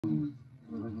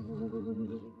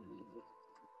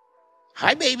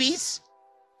Hi, babies.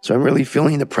 So I'm really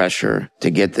feeling the pressure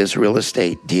to get this real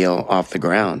estate deal off the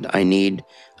ground. I need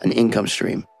an income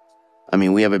stream. I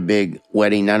mean, we have a big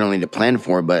wedding not only to plan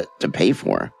for, but to pay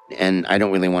for. And I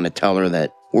don't really want to tell her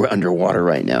that we're underwater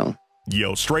right now.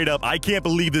 Yo, straight up, I can't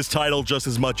believe this title just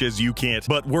as much as you can't,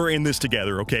 but we're in this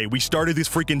together, okay? We started this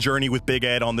freaking journey with Big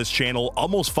Ed on this channel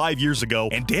almost 5 years ago,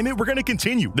 and damn it, we're gonna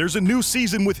continue. There's a new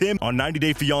season with him on 90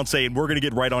 Day Fiancé, and we're gonna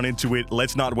get right on into it.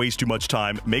 Let's not waste too much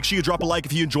time. Make sure you drop a like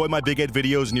if you enjoy my Big Ed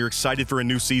videos and you're excited for a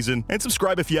new season, and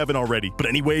subscribe if you haven't already. But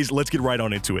anyways, let's get right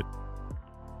on into it.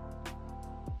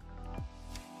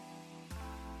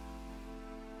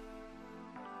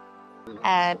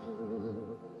 Ed,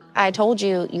 I told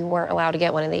you you weren't allowed to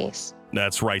get one of these.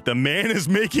 That's right, the man is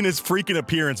making his freaking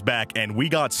appearance back, and we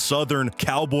got Southern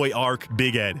Cowboy Arc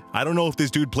Big Ed. I don't know if this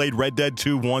dude played Red Dead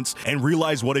 2 once and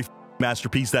realized what a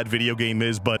masterpiece that video game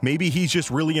is, but maybe he's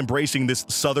just really embracing this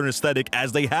Southern aesthetic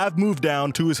as they have moved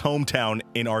down to his hometown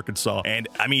in Arkansas. And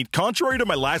I mean, contrary to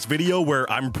my last video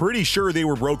where I'm pretty sure they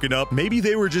were broken up, maybe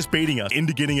they were just baiting us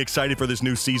into getting excited for this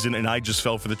new season, and I just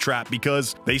fell for the trap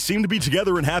because they seem to be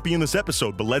together and happy in this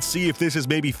episode. But let's see if this is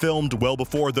maybe filmed well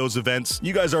before those events.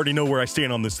 You guys already know where I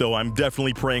stand on this though. I'm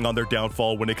definitely preying on their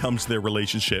downfall when it comes to their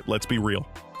relationship. Let's be real.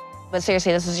 But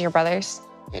seriously, this is your brother's?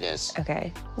 It is.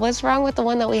 Okay. What's wrong with the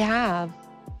one that we have?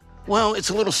 Well,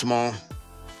 it's a little small.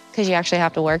 Because you actually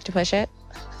have to work to push it?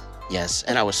 Yes,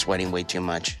 and I was sweating way too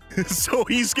much. So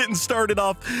he's getting started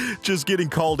off just getting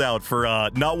called out for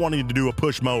not wanting to do a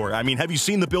push mower. I mean, have you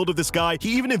seen the build of this guy?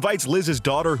 He even invites Liz's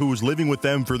daughter, who was living with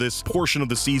them for this portion of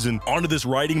the season, onto this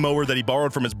riding mower that he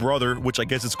borrowed from his brother, which I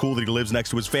guess it's cool that he lives next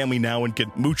to his family now and can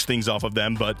mooch things off of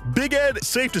them. But Big Ed,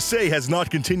 safe to say, has not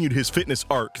continued his fitness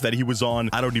arc that he was on,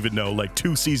 I don't even know, like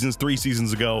 2 seasons, 3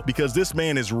 seasons ago, because this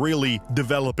man is really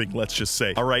developing, let's just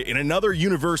say. All right, in another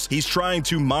universe, he's trying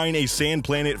to mine a sand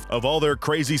planet of all their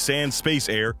crazy sand space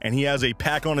air, and he has a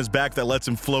pack on his back that lets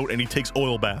him float, and he takes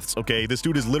oil baths, okay? This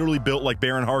dude is literally built like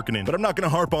Baron Harkonnen, but I'm not gonna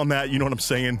harp on that, you know what I'm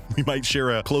saying? We might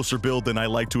share a closer build than I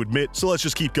like to admit, so let's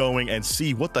just keep going and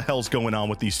see what the hell's going on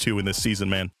with these two in this season,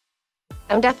 man.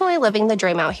 I'm definitely living the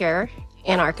dream out here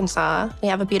in Arkansas. We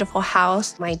have a beautiful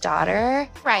house. My daughter,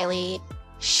 Riley,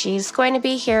 she's going to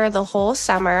be here the whole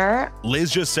summer. Liz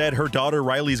just said her daughter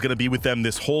Riley is going to be with them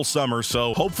this whole summer,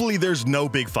 so hopefully there's no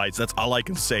big fights. That's all I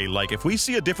can say. Like, if we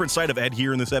see a different side of Ed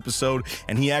here in this episode,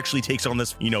 and he actually takes on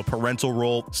this, you know, parental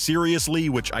role seriously,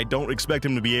 which I don't expect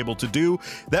him to be able to do,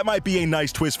 that might be a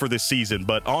nice twist for this season.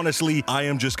 But honestly, I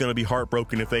am just going to be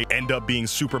heartbroken if they end up being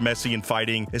super messy and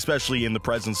fighting, especially in the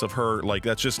presence of her. Like,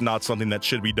 that's just not something that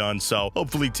should be done. So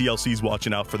hopefully TLC's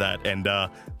watching out for that, and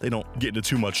they don't get into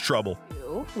too much trouble.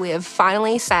 We have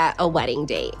finally set a wedding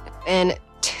date. In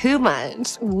 2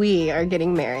 months, we are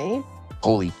getting married.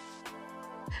 Holy.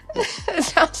 That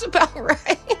sounds about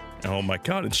right. Oh my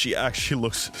god, and she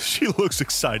looks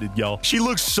excited, y'all. She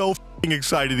looks so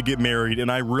excited to get married,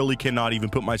 and I really cannot even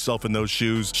put myself in those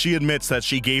shoes. She admits that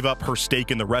she gave up her stake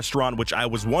in the restaurant, which I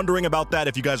was wondering about that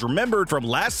if you guys remembered from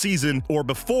last season or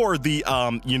before the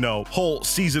you know, whole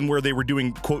season where they were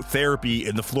doing quote therapy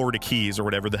in the Florida Keys or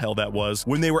whatever the hell that was,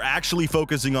 when they were actually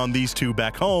focusing on these two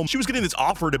back home. She was getting this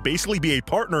offer to basically be a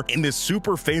partner in this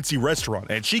super fancy restaurant,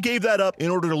 and she gave that up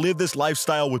in order to live this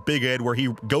lifestyle with Big Ed where he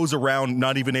goes around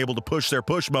not even able to push their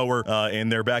push mower in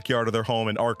their backyard of their home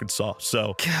in Arkansas.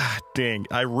 So god dang,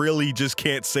 I really just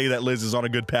can't say that Liz is on a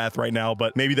good path right now,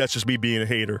 but maybe that's just me being a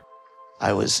hater.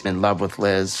 I was in love with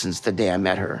Liz since the day I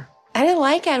met her. I didn't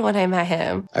like Ed when I met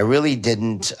him. I really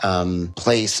didn't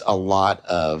place a lot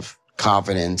of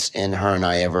confidence in her and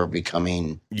I ever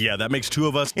becoming. Yeah, that makes 2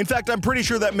 of us. In fact, I'm pretty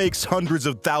sure that makes hundreds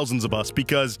of thousands of us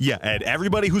because, yeah, Ed,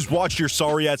 everybody who's watched your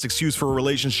sorry-ass excuse for a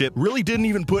relationship really didn't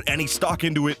even put any stock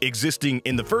into it existing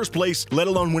in the first place, let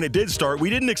alone when it did start.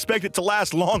 We didn't expect it to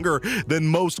last longer than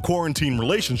most quarantine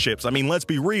relationships. I mean, let's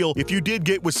be real. If you did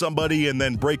get with somebody and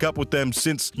then break up with them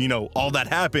since, you know, all that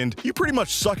happened, you pretty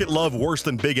much suck at love worse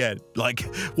than Big Ed. Like,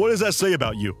 what does that say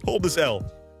about you? Hold this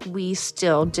L. We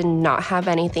still did not have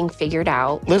anything figured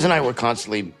out. Liz and I were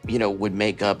constantly, you know, would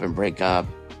make up and break up.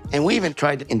 And we even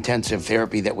tried intensive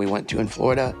therapy that we went to in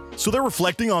Florida. So they're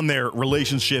reflecting on their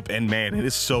relationship, and man, it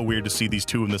is so weird to see these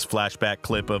two in this flashback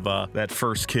clip of that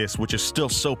first kiss, which is still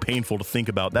so painful to think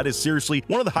about. That is seriously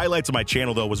one of the highlights of my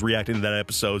channel, though, was reacting to that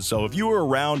episode. So if you were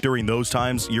around during those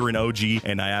times, you're an OG,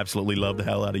 and I absolutely love the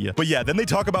hell out of you. But yeah, then they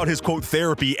talk about his, quote,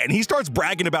 therapy, and he starts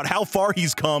bragging about how far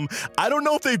he's come. I don't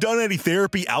know if they've done any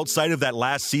therapy outside of that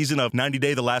last season of 90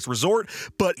 Day The Last Resort,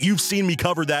 but you've seen me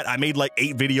cover that. I made like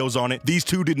 8 videos on it. These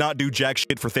two did not do jack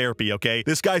shit for therapy, okay?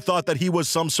 This guy thought that he was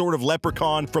some sort sort of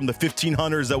leprechaun from the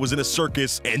 1500s that was in a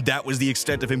circus, and that was the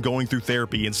extent of him going through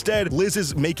therapy. Instead, Liz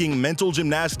is making mental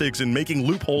gymnastics and making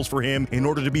loopholes for him in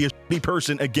order to be a shitty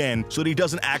person again, so that he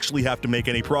doesn't actually have to make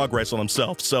any progress on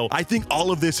himself. So I think all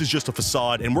of this is just a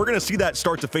facade, and we're gonna see that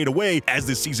start to fade away as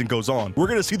this season goes on. We're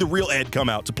gonna see the real Ed come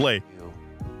out to play.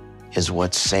 Is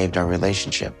what saved our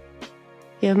relationship.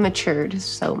 You have matured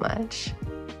so much.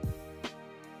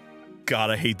 God,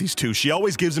 I hate these two. She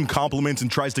always gives him compliments and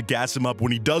tries to gas him up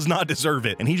when he does not deserve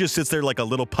it. And he just sits there like a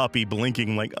little puppy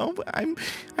blinking like, oh,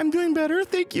 I'm doing better,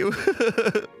 thank you.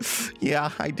 Yeah,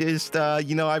 I just,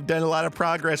 you know, I've done a lot of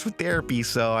progress with therapy.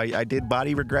 So I did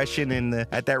body regression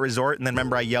at that resort. And then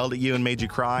remember I yelled at you and made you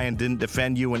cry and didn't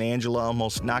defend you when Angela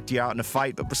almost knocked you out in a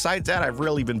fight. But besides that, I've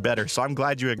really been better. So I'm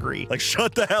glad you agree. Like,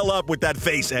 shut the hell up with that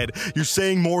face, Ed. You're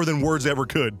saying more than words ever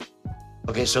could.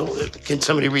 Okay, so can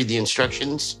somebody read the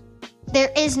instructions?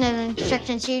 There is no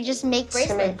instructions. You just make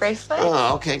bracelets.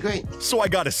 Oh, okay, great. So I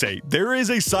gotta say, there is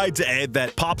a side to Ed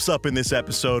that pops up in this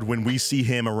episode when we see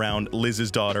him around Liz's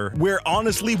daughter, where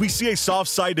honestly, we see a soft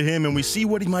side to him and we see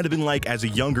what he might have been like as a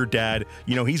younger dad.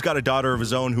 You know, he's got a daughter of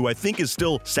his own who I think is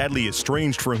still sadly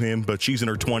estranged from him, but she's in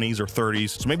her 20s or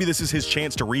 30s. So maybe this is his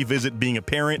chance to revisit being a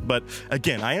parent. But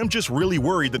again, I am just really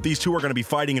worried that these two are gonna be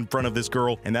fighting in front of this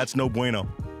girl, and that's no bueno.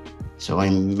 So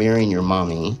I'm marrying your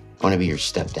mommy. I want to be your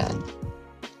stepdad.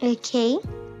 Okay.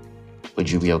 Would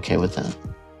you be okay with that?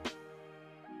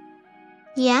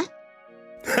 Yeah.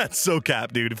 That's so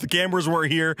cap, dude. If the cameras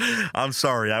weren't here, I'm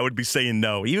sorry, I would be saying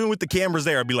no. Even with the cameras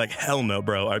there, I'd be like, hell no,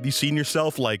 bro. Have you seen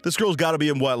yourself? Like, this girl's got to be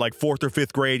in what, like 4th or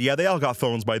 5th grade? Yeah, they all got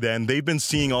phones by then. They've been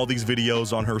seeing all these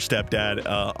videos on her stepdad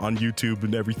on YouTube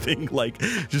and everything, like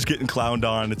just getting clowned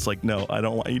on. It's like, no, I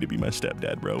don't want you to be my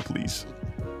stepdad, bro, please.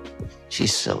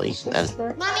 She's silly.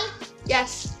 Mommy?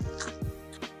 Yes.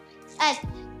 Ed.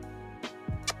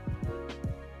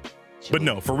 But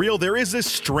no, for real, there is this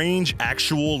strange,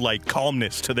 actual, like,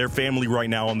 calmness to their family right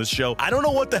now on this show. I don't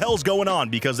know what the hell's going on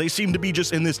because they seem to be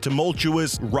just in this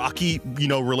tumultuous, rocky, you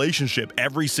know, relationship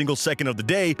every single second of the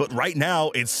day. But right now,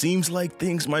 it seems like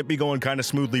things might be going kind of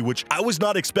smoothly, which I was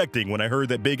not expecting when I heard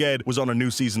that Big Ed was on a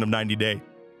new season of 90 Day.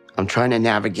 I'm trying to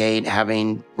navigate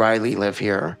having Riley live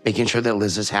here, making sure that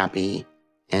Liz is happy,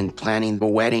 and planning the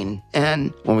wedding.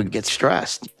 And when we get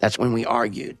stressed, that's when we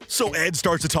argued. So Ed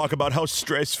starts to talk about how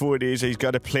stressful it is. He's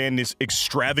got to plan this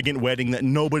extravagant wedding that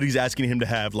nobody's asking him to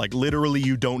have. Like, literally,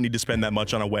 you don't need to spend that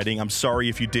much on a wedding. I'm sorry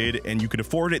if you did and you could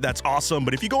afford it. That's awesome.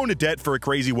 But if you go into debt for a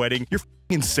crazy wedding, you're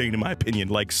insane in my opinion.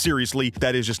 Like, seriously,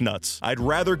 that is just nuts. I'd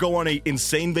rather go on a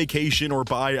insane vacation or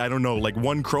buy, I don't know, like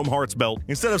one Chrome Hearts belt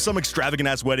instead of some extravagant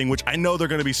ass wedding, which I know they're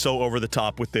going to be so over the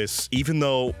top with this, even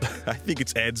though I think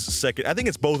it's Ed's second. I think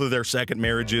it's both of their second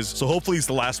marriages. So hopefully it's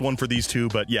the last one for these two.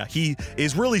 But yeah, he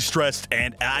is really stressed,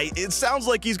 and it sounds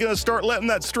like he's going to start letting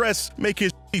that stress make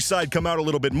his side come out a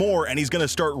little bit more, and he's going to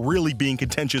start really being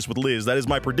contentious with Liz. That is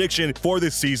my prediction for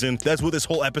this season. That's what this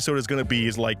whole episode is going to be,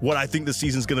 is like what I think the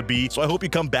season's going to be. So I hope you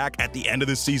come back at the end of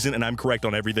this season and I'm correct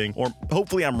on everything, or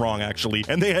hopefully I'm wrong actually,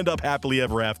 and they end up happily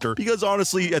ever after, because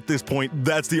honestly at this point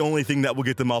that's the only thing that will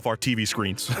get them off our TV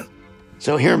screens.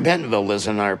 So here in Bentonville, Liz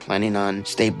and I are planning on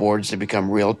state boards to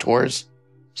become realtors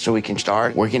so we can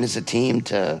start working as a team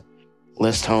to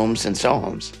list homes and sell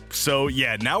homes. So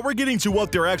yeah, now we're getting to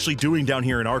what they're actually doing down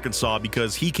here in Arkansas,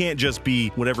 because he can't just be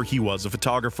whatever he was, a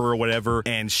photographer or whatever,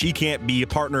 and she can't be a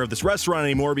partner of this restaurant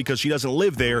anymore because she doesn't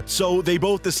live there. So they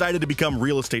both decided to become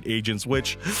real estate agents,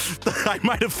 which I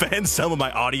might offend some of my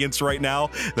audience right now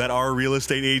that are real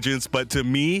estate agents, but to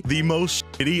me, the most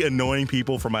shitty, annoying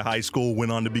people from my high school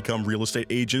went on to become real estate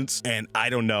agents. And I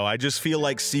don't know, I just feel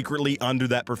like secretly under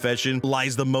that profession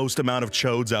lies the most amount of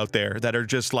chodes out there that are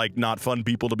just like not fun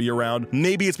people to be around.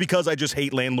 Maybe it's because I just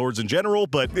hate landlords in general,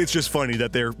 but it's just funny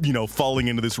that they're, you know, falling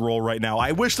into this role right now.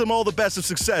 I wish them all the best of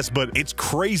success, but it's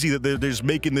crazy that they're just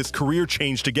making this career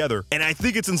change together. And I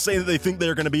think it's insane that they think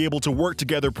they're going to be able to work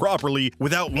together properly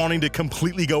without wanting to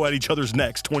completely go at each other's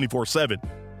necks 24/7.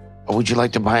 Would you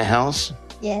like to buy a house?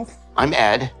 Yes. I'm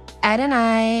Ed. Ed and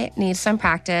I need some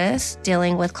practice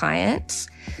dealing with clients.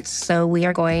 So we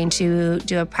are going to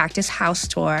do a practice house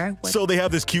tour. So they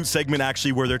have this cute segment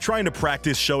actually where they're trying to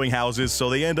practice showing houses. So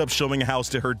they end up showing a house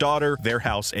to her daughter, their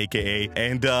house, aka,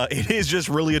 and it is just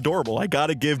really adorable. I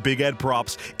gotta give Big Ed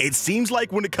props. It seems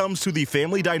like when it comes to the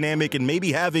family dynamic and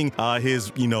maybe having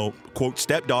his, you know, quote,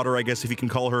 stepdaughter, I guess if you can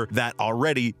call her that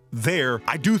already, there,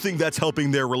 I do think that's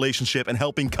helping their relationship and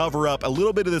helping cover up a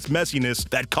little bit of this messiness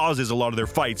that causes a lot of their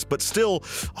fights. But still,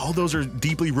 all those are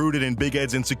deeply rooted in Big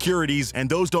Ed's insecurities, and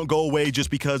those don't go away just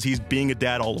because he's being a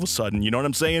dad all of a sudden. You know what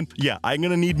I'm saying? Yeah, I'm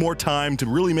gonna need more time to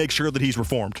really make sure that he's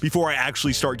reformed before I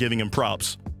actually start giving him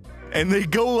props. And they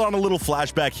go on a little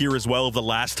flashback here as well of the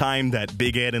last time that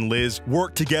Big Ed and Liz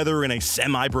worked together in a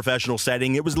semi-professional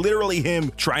setting. It was literally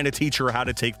him trying to teach her how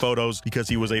to take photos because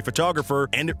he was a photographer.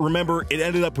 And remember, it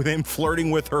ended up with him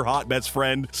flirting with her hot best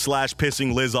friend /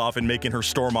 pissing Liz off and making her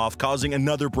storm off, causing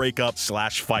another breakup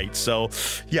 / fight. So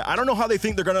yeah, I don't know how they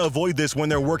think they're going to avoid this when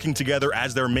they're working together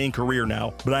as their main career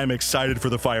now, but I'm excited for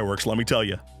the fireworks, let me tell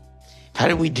you. How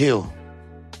did we do?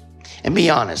 And be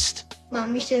honest.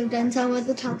 Mommy should have done some of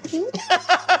the talking.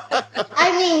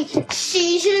 I mean,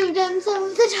 she should have done some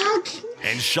of the talking.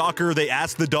 And shocker, they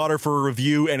asked the daughter for a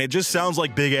review, and it just sounds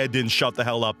like Big Ed didn't shut the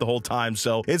hell up the whole time.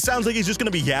 So it sounds like he's just going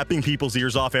to be yapping people's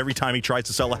ears off every time he tries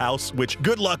to sell a house, which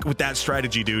good luck with that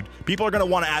strategy, dude. People are going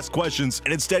to want to ask questions,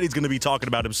 and instead he's going to be talking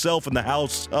about himself and the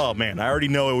house. Oh man, I already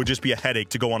know it would just be a headache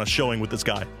to go on a showing with this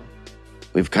guy.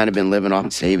 We've kind of been living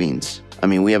off savings. I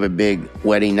mean, we have a big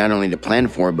wedding not only to plan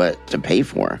for, but to pay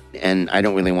for. And I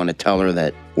don't really want to tell her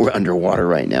that we're underwater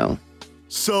right now.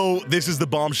 So this is the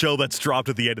bombshell that's dropped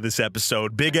at the end of this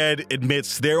episode. Big Ed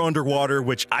admits they're underwater,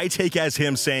 which I take as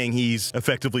him saying he's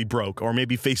effectively broke or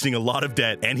maybe facing a lot of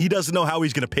debt, and he doesn't know how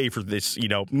he's going to pay for this,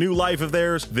 new life of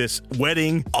theirs, this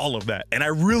wedding, all of that. And I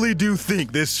really do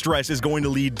think this stress is going to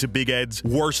lead to Big Ed's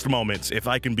worst moments, if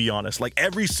I can be honest. Like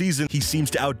every season, he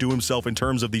seems to outdo himself in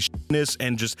terms of the shitness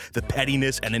and just the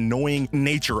pettiness and annoying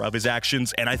nature of his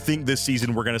actions. And I think this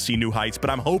season we're going to see new heights, but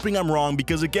I'm hoping I'm wrong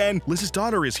because again, Liz's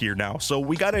daughter is here now. So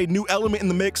we got a new element in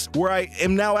the mix where I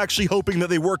am now actually hoping that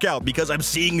they work out because I'm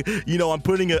seeing, I'm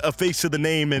putting a face to the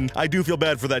name, and I do feel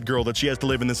bad for that girl that she has to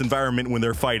live in this environment when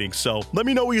they're fighting. So let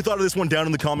me know what you thought of this one down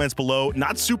in the comments below.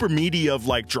 Not super meaty of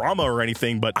like drama or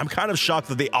anything, but I'm kind of shocked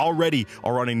that they already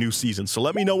are on a new season. So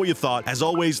let me know what you thought. As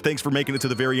always, thanks for making it to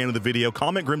the very end of the video.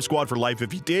 Comment Grim Squad for life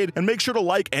if you did, and make sure to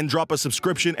like and drop a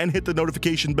subscription and hit the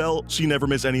notification bell so you never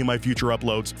miss any of my future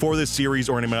uploads for this series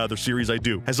or any of my other series I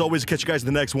do. As always, catch you guys in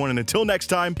the next one, and until next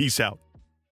time, peace out.